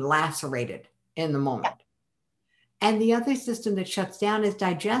avoid being lacerated in the moment. And the other system that shuts down is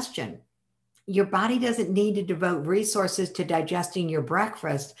digestion. Your body doesn't need to devote resources to digesting your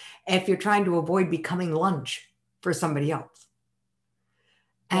breakfast if you're trying to avoid becoming lunch for somebody else.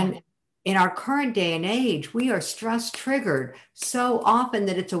 And in our current day and age, we are stress triggered so often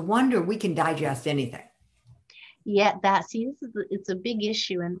that it's a wonder we can digest anything. Yeah, it's a big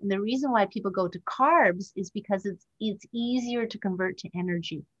issue. And the reason why people go to carbs is because it's easier to convert to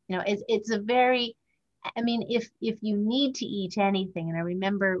energy. It's a very, if you need to eat anything, and I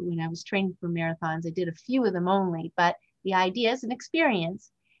remember when I was training for marathons, I did a few of them only, but the idea is an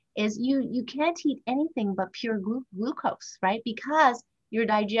experience, is you can't eat anything but pure glucose, right? Because your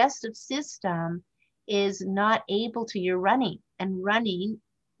digestive system is not able to, you're running, and running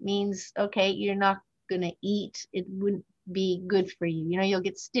means, okay, you're not going to eat. It wouldn't be good for you. You'll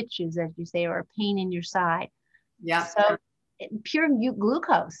get stitches, as you say, or a pain in your side. Yeah. So pure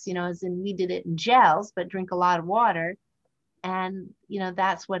glucose, as in, we did it in gels, but drink a lot of water. And,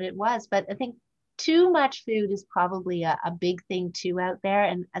 that's what it was. But I think too much food is probably a big thing too out there.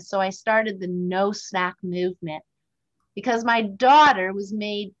 And so I started the no snack movement, because my daughter was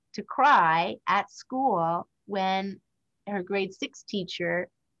made to cry at school when her grade 6 teacher,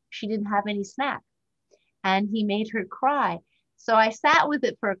 she didn't have any snack, and he made her cry. So I sat with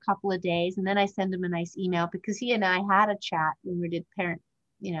it for a couple of days, and then I sent him a nice email, because he and I had a chat when we did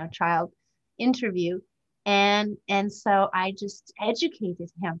child interview. And so I just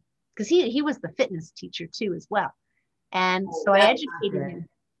educated him, because he was the fitness teacher too as well. And so I educated him.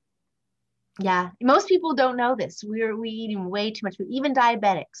 Yeah, most people don't know this. We're eating way too much food. Even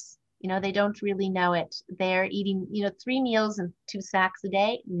diabetics, they don't really know it. They're eating, 3 meals and 2 snacks a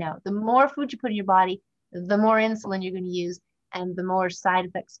day. No, the more food you put in your body, the more insulin you're going to use, and the more side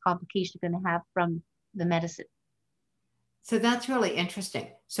effects, complications you're going to have from the medicine. So that's really interesting.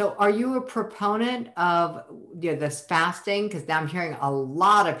 So are you a proponent of this fasting? Because now I'm hearing a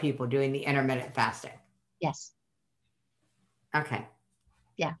lot of people doing the intermittent fasting. Yes. Okay.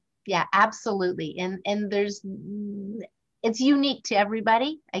 Yeah. Yeah, absolutely. And it's unique to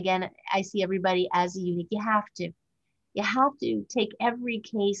everybody. Again, I see everybody as unique. You have to take every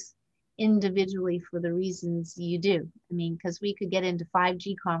case individually for the reasons you do. I mean, because we could get into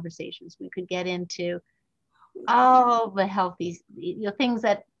 5G conversations. We could get into all the healthy, things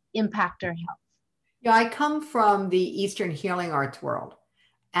that impact our health. Yeah, I come from the Eastern healing arts world.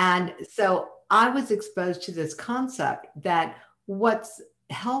 And so I was exposed to this concept that what's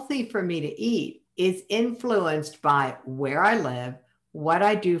healthy for me to eat is influenced by where I live, what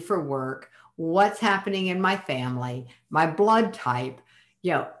I do for work, what's happening in my family, my blood type,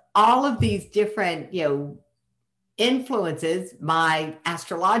 all of these different, influences, my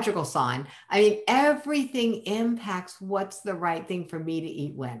astrological sign. I mean, everything impacts what's the right thing for me to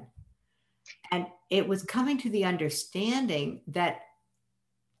eat when. And it was coming to the understanding that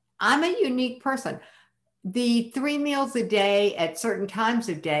I'm a unique person. The 3 meals a day at certain times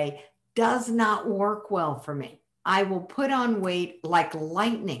of day does not work well for me. I will put on weight like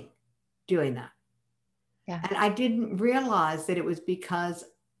lightning doing that. Yeah. And I didn't realize that it was because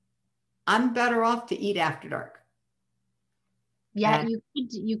I'm better off to eat after dark. Yeah, And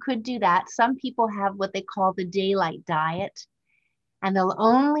you could do that. Some people have what they call the daylight diet, and they'll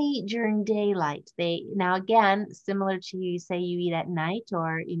only during daylight. They now again, similar to you say you eat at night,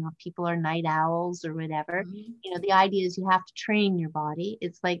 or people are night owls or whatever. Mhm. The idea is you have to train your body.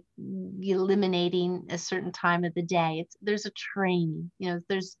 It's like eliminating a certain time of the day. There's a training,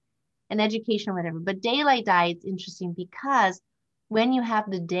 there's an education or whatever. But daylight diet's interesting because when you have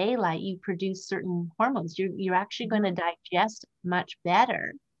the daylight, you produce certain hormones. You're actually going to digest much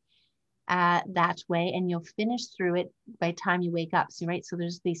better that way, and you'll finish through it by the time you wake up. So, right. So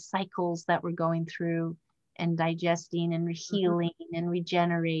there's these cycles that we're going through and digesting and healing and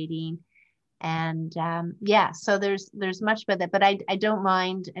regenerating. And yeah, so there's much about that. But I don't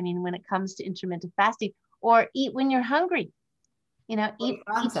mind. I mean, when it comes to intermittent fasting, or eat when you're hungry, eat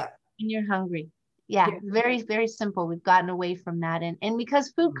Concept. when you're hungry. Yeah, Yeah. very, very simple. We've gotten away from that. And because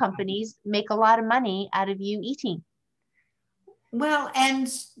food companies make a lot of money out of you eating. Well, and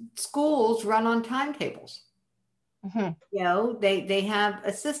schools run on timetables. Mm-hmm. They have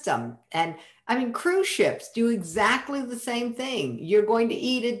a system. And I mean, cruise ships do exactly the same thing. You're going to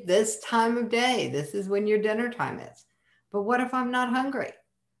eat at this time of day. This is when your dinner time is. But what if I'm not hungry?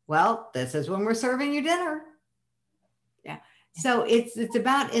 Well, this is when we're serving you dinner. Yeah. So it's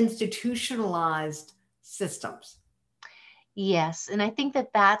about institutionalized systems. Yes. And I think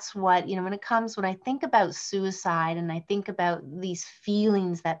that that's what, when I think about suicide and I think about these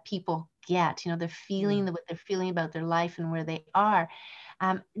feelings that people get, they're feeling what they're feeling about their life and where they are.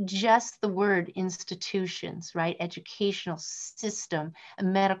 Just the word institutions, right? Educational system, a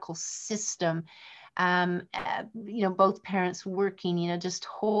medical system, both parents working, just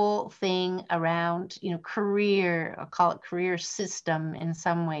whole thing around, career, I'll call it career system in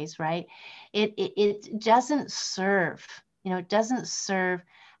some ways, right? It doesn't serve, it doesn't serve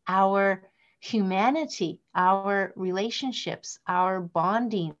our humanity, our relationships, our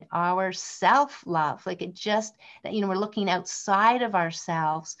bonding, our self-love. Like it just, we're looking outside of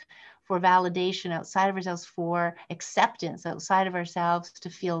ourselves for validation, outside of ourselves for acceptance, outside of ourselves to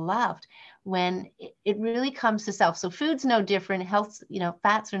feel loved, when it really comes to self. So food's no different, health,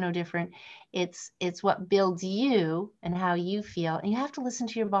 fats are no different. It's what builds you and how you feel. And you have to listen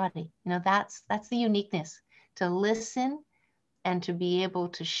to your body. That's the uniqueness, to listen and to be able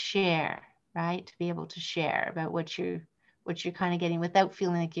to share, right? To be able to share about what you're kind of getting without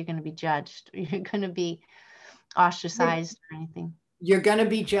feeling like you're going to be judged or you're going to be ostracized or anything. You're going to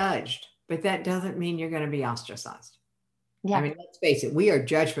be judged, but that doesn't mean you're going to be ostracized. Yeah. I mean, let's face it, we are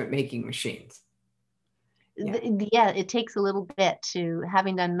judgment making machines. Yeah, it takes a little bit to,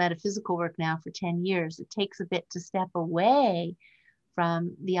 having done metaphysical work now for 10 years, it takes a bit to step away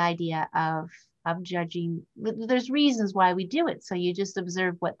from the idea of judging. There's reasons why we do it. So you just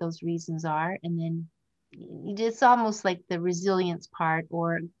observe what those reasons are. And then it's almost like the resilience part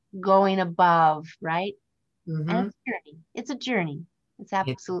or going above, right? And it's a journey. It's a journey. It's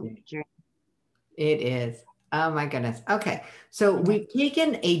absolutely a journey. It is. Oh my goodness. Okay. So Yeah. we've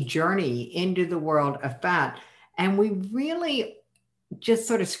taken a journey into the world of fat and we really just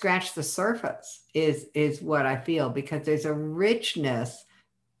sort of scratched the surface is what I feel, because there's a richness,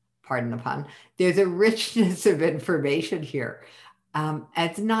 pardon the pun, there's a richness of information here.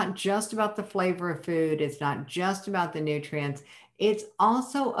 It's not just about the flavor of food. It's not just about the nutrients. It's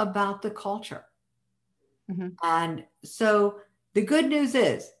also about the culture. Mhm. And so the good news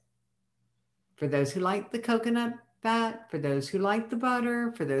is, for those who like the coconut fat, for those who like the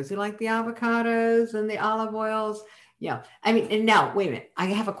butter, for those who like the avocados and the olive oils, Yeah. I mean, and now, wait a minute. I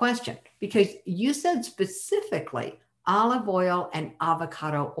have a question because you said specifically olive oil and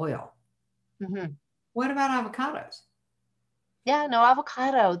avocado oil. Mhm. What about avocados? Yeah, no,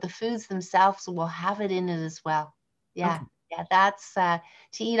 avocado, the foods themselves will have it in it as well. Yeah, Okay. yeah, that's to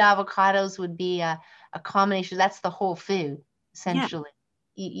eat avocados would be a combination. That's the whole food, Yeah. essentially.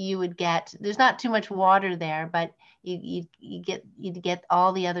 You would get, there's not too much water there, but you'd get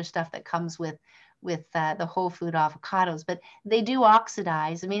all the other stuff that comes with the whole food avocados. But they do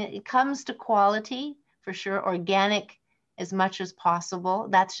oxidize. I mean, it comes to quality for sure, organic as much as possible.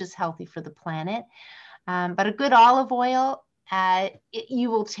 That's just healthy for the planet. But a good olive oil,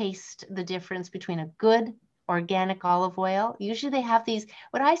 you will taste the difference between a good organic olive oil. Usually they have these,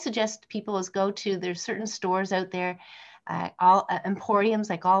 what I suggest people is go to, there's certain stores out there, all emporiums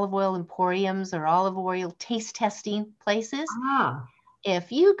like olive oil emporiums or olive oil taste testing places. Ah,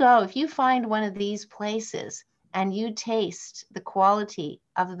 If you go, if you find one of these places and you taste the quality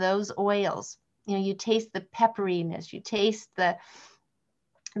of those oils, you know, you taste the pepperiness, you taste the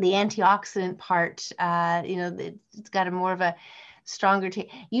antioxidant part, you know, it's got a more of a stronger taste.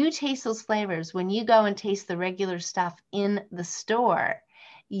 You taste those flavors when you go and taste the regular stuff in the store,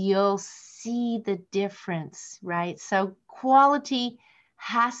 you'll see the difference, right? So quality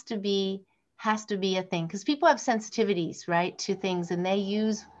has to be a thing because people have sensitivities, right, to things, and they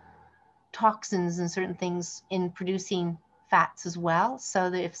use toxins and certain things in producing fats as well. So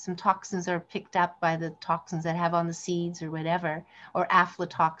that if some toxins are picked up by the toxins that have on the seeds or whatever, or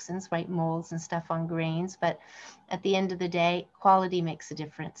aflatoxins, right, molds and stuff on grains. But at the end of the day, quality makes a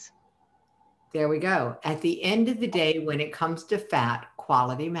difference. there we go. At the end of the day, when it comes to fat,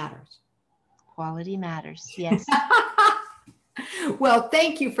 quality matters. Quality matters. Yes. Well,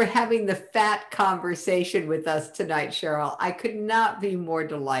 thank you for having the fat conversation with us tonight, Cheryl. I could not be more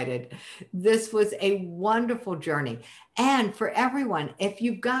delighted. This was a wonderful journey. And for everyone, if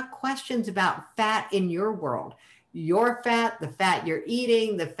you've got questions about fat in your world, your fat, the fat you're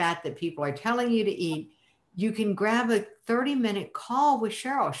eating, the fat that people are telling you to eat, you can grab a 30-minute call with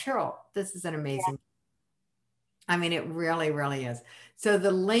Cheryl. Cheryl, this is an amazing. I mean, it really, really is. So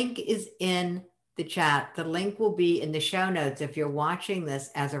the link is in the chat. The link will be in the show notes if you're watching this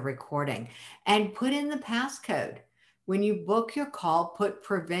as a recording. And put in the passcode. When you book your call, put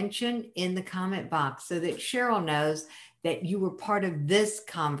prevention in the comment box so that Cheryl knows that you were part of this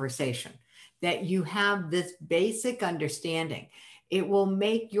conversation, that you have this basic understanding. It will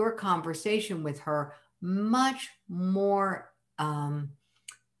make your conversation with her much more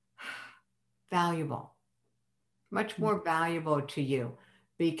valuable, much more valuable to you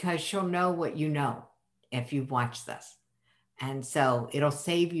because she'll know what you know if you've watched this. And so it'll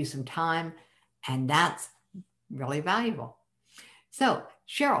save you some time, and that's really valuable. So,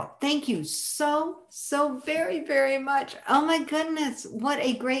 Cheryl, thank you so very, very much. Oh my goodness, what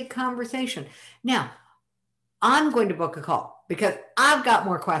a great conversation. Now, I'm going to book a call because I've got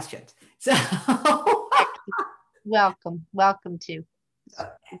more questions. So, Welcome. Welcome to.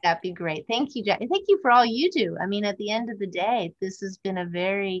 That'd be great. Thank you, Jack. And thank you for all you do. I mean, at the end of the day, this has been a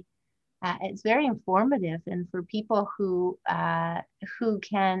very it's very informative, and for people who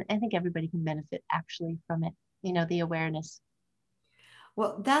can, I think everybody can benefit actually from it. You know, the awareness.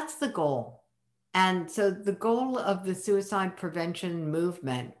 well, that's the goal. And so the goal of the suicide prevention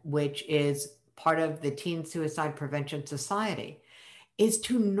movement, which is part of the Teen Suicide Prevention Society, is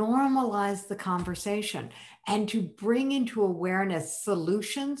to normalize the conversation and to bring into awareness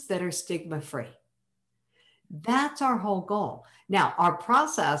solutions that are stigma free. That's our whole goal. Now, our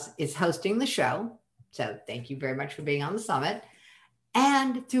process is hosting the show. So, thank you very much for being on the summit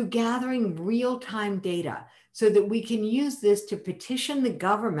and through gathering real time data so that we can use this to petition the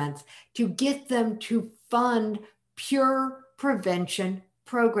governments to get them to fund pure prevention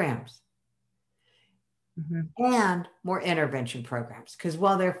programs and more intervention programs. Because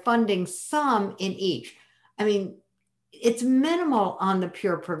while they're funding some in each, I mean, it's minimal on the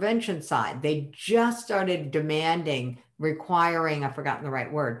pure prevention side. They just started demanding, requiring, I've forgotten the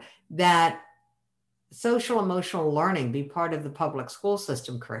right word, that social emotional learning be part of the public school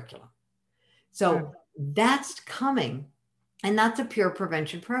system curriculum. So that's coming, and that's a pure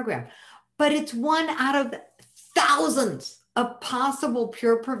prevention program. But it's one out of thousands of possible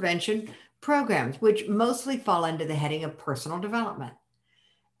pure prevention programs, which mostly fall under the heading of personal development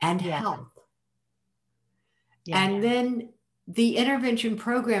and Yeah. health. Yeah. And then the intervention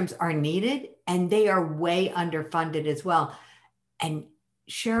programs are needed and they are way underfunded as well. And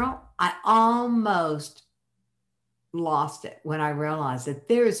Cheryl, I almost lost it when I realized that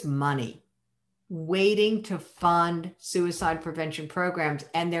there's money waiting to fund suicide prevention programs,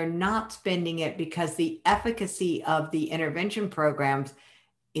 and they're not spending it because the efficacy of the intervention programs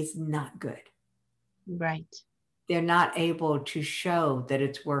is not good. Right. They're not able to show that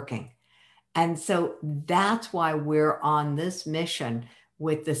it's working. And so that's why we're on this mission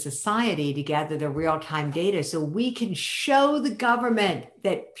with the society to gather the real-time data so we can show the government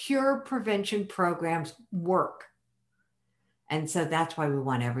that pure prevention programs work. And so that's why we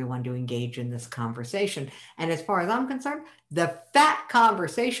want everyone to engage in this conversation. And as far as I'm concerned, the fat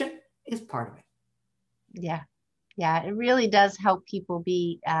conversation is part of it. Yeah. Yeah. It really does help people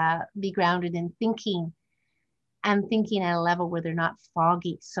be grounded in thinking, and thinking at a level where they're not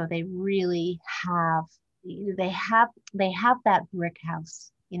foggy. So they really have, they have that brick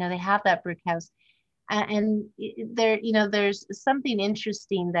house, they have that brick house. And there, there's something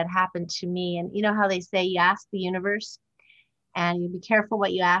interesting that happened to me. And you know how they say you ask the universe and you be careful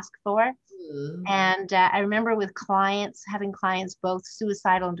what you ask for. And I remember with clients, having clients, both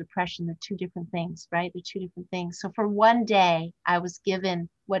suicidal and depression, they're two different things, right? They're two different things. So for one day, I was given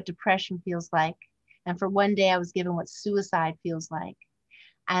what depression feels like. And for one day, I was given what suicide feels like.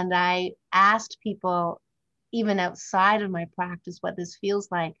 And I asked people, even outside of my practice, what this feels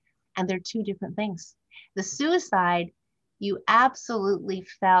like. And they're two different things. The suicide, you absolutely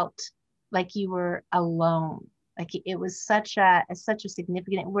felt like you were alone. Like it was such a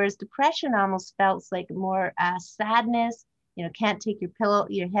significant, whereas depression almost felt like more sadness, can't take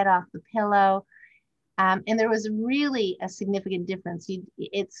your head off the pillow. And there was really a significant difference.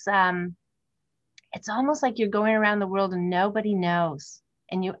 It's almost like you're going around the world and nobody knows,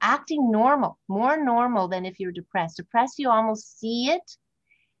 and you're acting normal, more normal than if you're depressed. Depressed, you almost see it,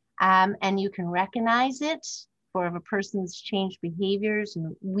 and you can recognize it for if a person's changed behaviors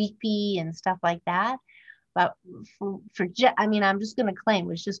and weepy and stuff like that. But I'm just going to claim it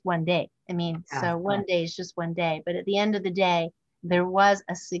was just one day. So one day is just one day. But at the end of the day, there was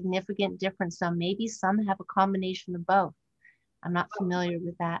a significant difference. So maybe some have a combination of both. I'm not familiar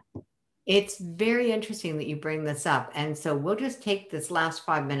with that. It's very interesting that you bring this up. And so we'll just take this last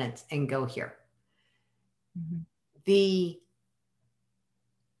 5 minutes and go here. Mm-hmm. The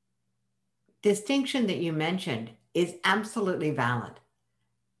distinction that you mentioned is absolutely valid,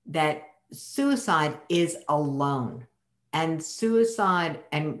 that suicide is alone. And suicide,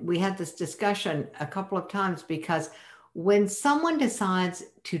 and we had this discussion a couple of times, because when someone decides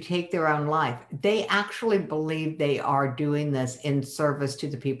to take their own life, they actually believe they are doing this in service to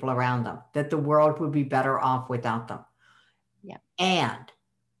the people around them, that the world would be better off without them. Yeah. And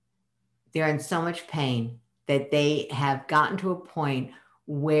they're in so much pain that they have gotten to a point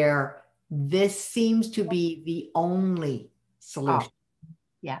where this seems to be the only solution. Oh,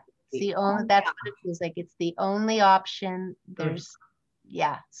 yeah. That's what it feels like. It's the only option. So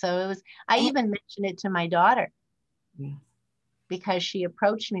it was, I even mentioned it to my daughter. Yeah. Because she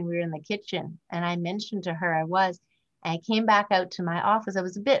approached me, we were in the kitchen, and I mentioned to her I came back out to my office. I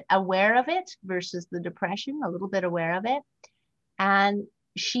was a bit aware of it versus the depression, a little bit aware of it. And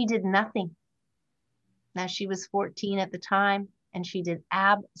she did nothing. Now she was 14 at the time, and she did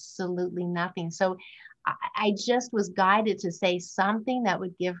absolutely nothing. So I just was guided to say something that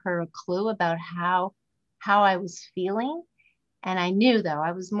would give her a clue about how I was feeling. And I knew, though,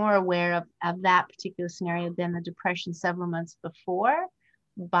 I was more aware of that particular scenario than the depression several months before.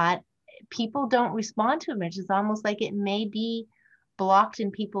 But people don't respond to it much. It's almost like it may be blocked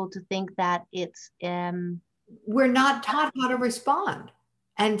in people to think that it's... we're not taught how to respond.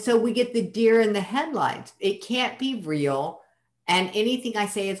 And so we get the deer in the headlights. It can't be real. And anything I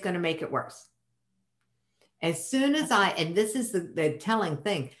say is going to make it worse. As soon as and this is the telling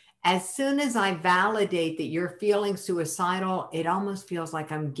thing, as soon as I validate that you're feeling suicidal, it almost feels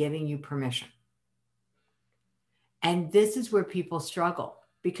like I'm giving you permission. And this is where people struggle,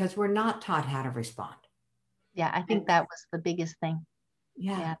 because we're not taught how to respond. Yeah, I think that was the biggest thing.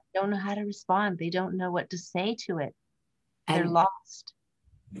 Yeah. They don't know how to respond. They don't know what to say to it. They're lost.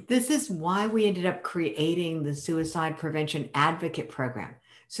 This is why we ended up creating the Suicide Prevention Advocate Program,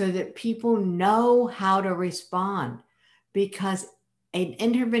 so that people know how to respond, because an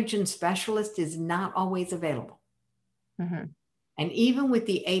intervention specialist is not always available. Mm-hmm. And even with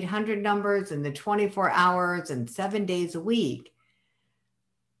the 800 numbers and the 24 hours and 7 days a week,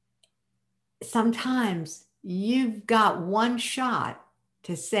 sometimes you've got one shot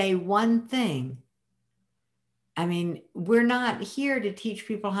to say one thing. I mean, we're not here to teach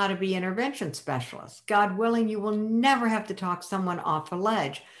people how to be intervention specialists. God willing, you will never have to talk someone off a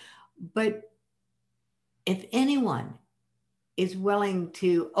ledge. But if anyone is willing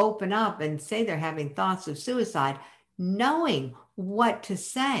to open up and say they're having thoughts of suicide, knowing what to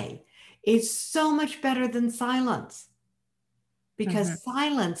say, is so much better than silence, because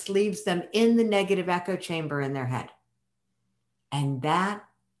silence leaves them in the negative echo chamber in their head. And that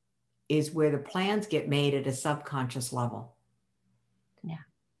is where the plans get made at a subconscious level. Yeah.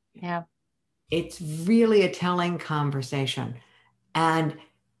 Yeah. It's really a telling conversation. And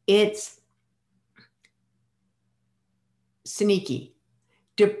it's sneaky.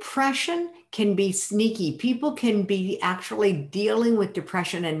 Depression can be sneaky. People can be actually dealing with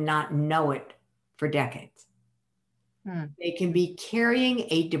depression and not know it for decades. They can be carrying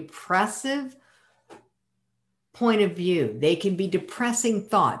a depressive point of view. They can be depressing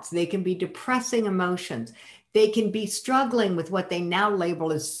thoughts. They can be depressing emotions. They can be struggling with what they now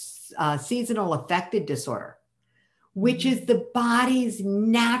label as seasonal affective disorder, which is the body's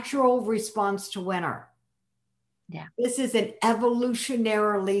natural response to winter. Yeah. This is an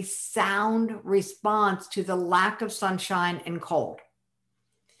evolutionarily sound response to the lack of sunshine and cold.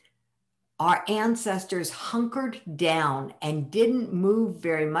 Our ancestors hunkered down and didn't move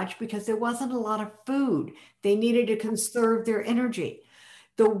very much because there wasn't a lot of food. They needed to conserve their energy.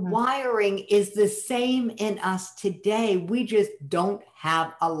 The wiring is the same in us today. We just don't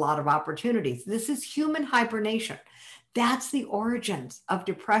have a lot of opportunities. This is human hibernation. That's the origins of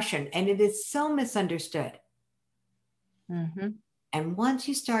depression, and it is so misunderstood. And once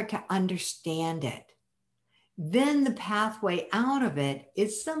you start to understand it, then the pathway out of it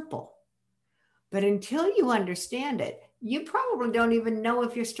is simple. But until you understand it, you probably don't even know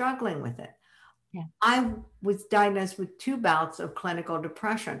if you're struggling with it. Yeah. I was diagnosed with 2 bouts of clinical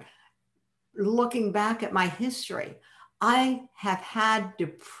depression. Looking back at my history, I have had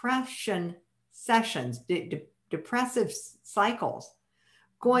depression sessions, depressive cycles,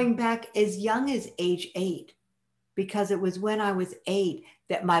 going back as young as age 8, because it was when I was 8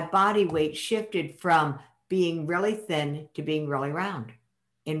 that my body weight shifted from being really thin to being really round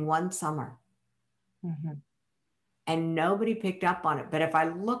in one summer. And nobody picked up on it. But if I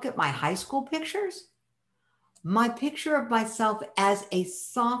look at my high school pictures, my picture of myself as a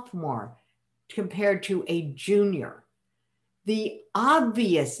sophomore compared to a junior, the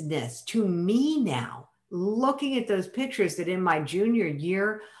obviousness to me now, looking at those pictures, that in my junior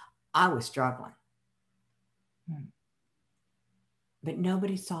year, I was struggling. But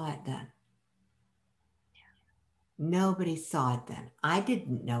nobody saw it then. Nobody saw it then. I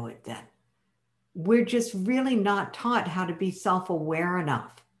didn't know it then. We're just really not taught how to be self-aware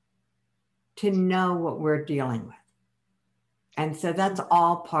enough to know what we're dealing with. And so that's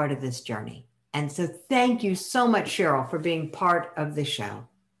all part of this journey. And so thank you so much, Cheryl, for being part of the show.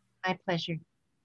 My pleasure.